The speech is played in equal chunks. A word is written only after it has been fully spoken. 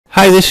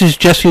Hi, this is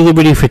Jesse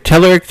Liberty for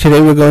Telerik.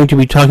 Today we're going to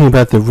be talking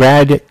about the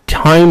rad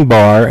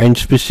TimeBar and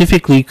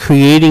specifically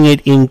creating it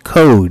in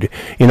code.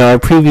 In our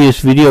previous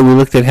video we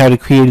looked at how to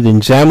create it in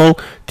XAML.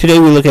 Today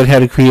we look at how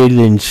to create it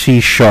in C#.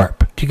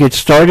 To get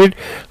started,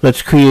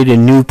 let's create a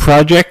new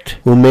project.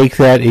 We'll make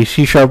that a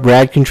C#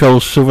 rad control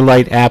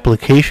Silverlight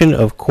application,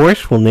 of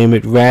course. We'll name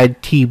it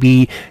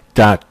radtb.code.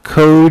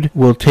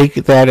 We'll take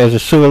that as a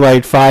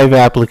Silverlight 5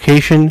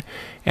 application,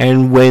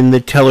 and when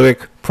the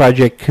Telerik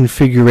project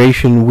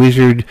configuration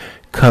wizard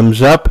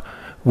comes up,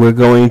 we're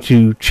going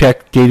to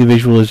check data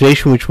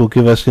visualization, which will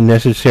give us the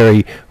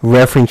necessary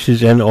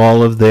references and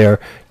all of their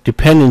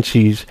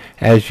dependencies,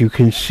 as you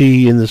can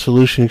see in the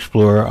Solution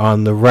Explorer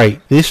on the right.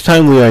 This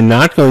time we are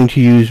not going to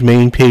use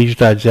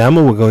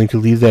mainpage.xaml. We're going to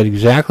leave that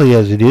exactly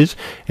as it is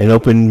and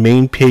open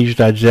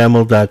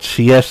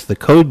mainpage.xaml.cs, the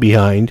code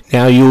behind.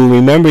 Now you will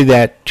remember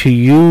that to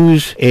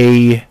use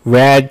a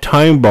rad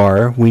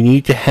TimeBar, we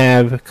need to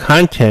have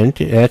content.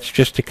 That's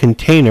just a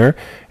container,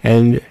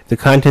 and the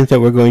content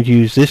that we're going to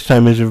use this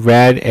time is a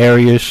rad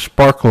area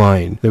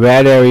Sparkline. The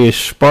rad area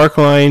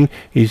Sparkline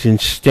is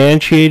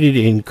instantiated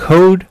in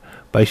code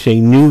by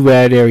saying new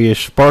rad area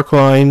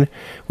Sparkline.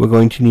 We're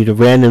going to need a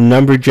random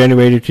number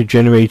generator to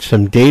generate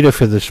some data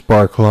for the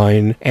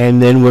Sparkline, and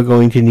then we're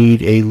going to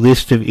need a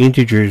list of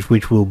integers,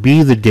 which will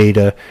be the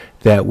data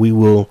that we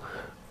will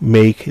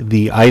make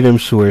the item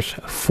source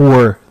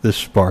for the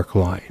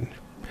Sparkline.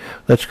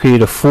 Let's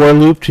create a for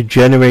loop to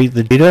generate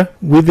the data.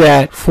 With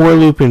that for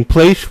loop in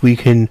place, we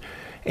can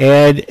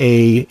add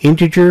a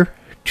integer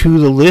to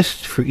the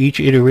list for each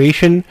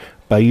iteration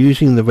by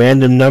using the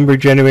random number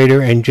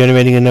generator and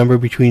generating a number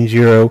between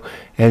 0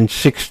 and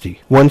 60.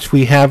 Once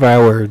we have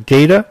our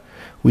data,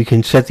 we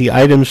can set the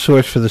item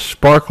source for the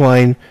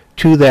Sparkline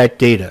to that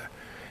data.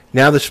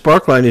 Now the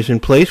Sparkline is in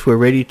place, we're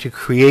ready to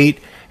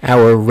create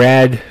our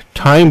rad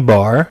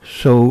TimeBar.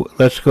 So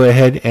let's go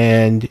ahead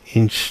and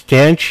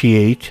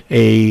instantiate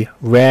a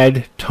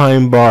rad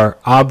TimeBar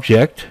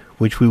object,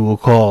 which we will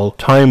call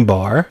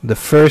TimeBar. The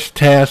first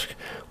task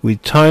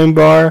with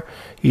TimeBar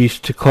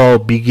is to call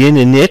begin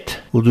init.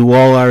 We'll do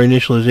all our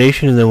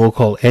initialization and then we'll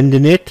call end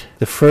init.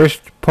 The first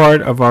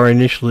part of our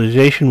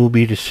initialization will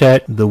be to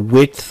set the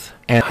width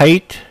and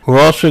height. We're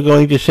also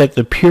going to set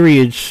the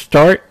period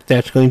start.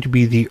 That's going to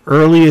be the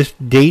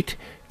earliest date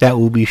that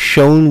will be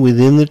shown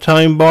within the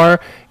TimeBar,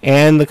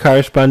 and the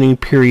corresponding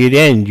period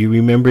end. You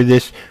remember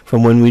this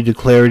from when we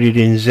declared it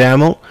in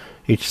XAML.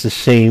 It's the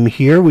same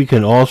here. We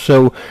can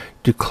also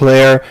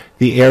declare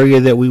the area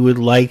that we would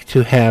like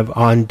to have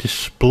on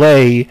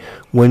display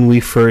when we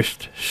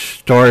first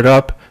start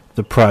up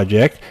the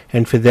project,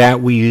 and for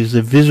that we use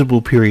the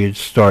visible period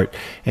start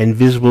and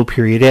visible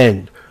period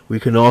end. We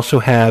can also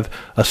have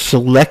a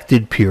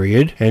selected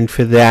period, and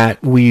for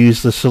that we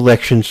use the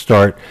selection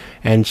start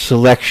and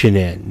selection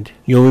end.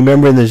 You'll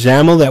remember in the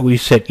XAML that we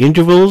set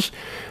intervals.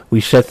 We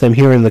set them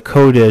here in the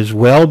code as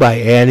well by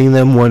adding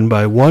them one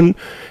by one.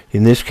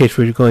 In this case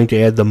we're going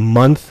to add the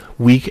month,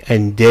 week,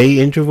 and day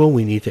interval.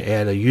 We need to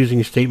add a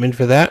using statement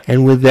for that.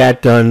 And with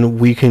that done,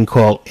 we can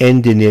call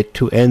end init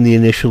to end the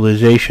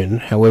initialization.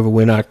 However,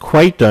 we're not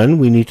quite done.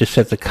 We need to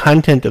set the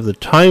content of the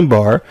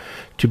TimeBar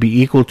to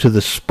be equal to the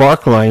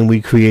Sparkline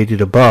we created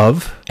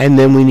above. And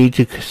then we need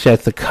to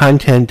set the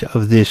content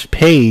of this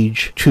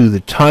page to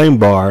the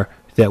TimeBar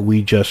that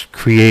we just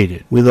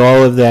created. With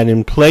all of that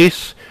in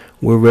place,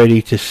 we're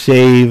ready to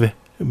save,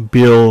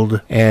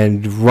 build,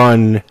 and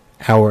run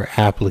our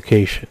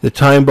application. The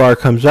TimeBar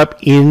comes up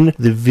in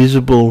the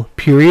visible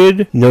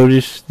period.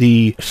 Notice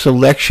the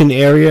selection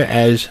area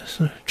as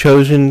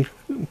chosen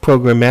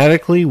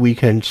programmatically. We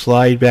can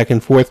slide back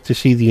and forth to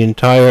see the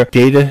entire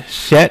data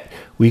set.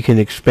 We can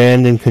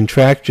expand and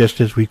contract just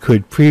as we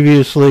could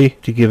previously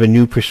to give a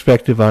new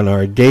perspective on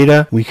our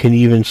data. We can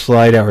even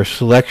slide our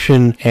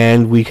selection,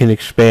 and we can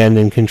expand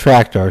and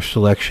contract our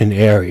selection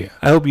area.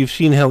 I hope you've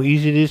seen how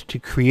easy it is to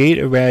create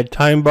a rad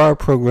TimeBar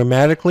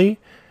programmatically.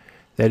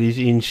 That is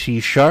in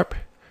C#.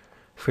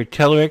 For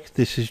Telerik,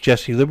 this is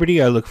Jesse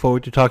Liberty. I look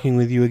forward to talking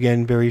with you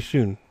again very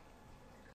soon.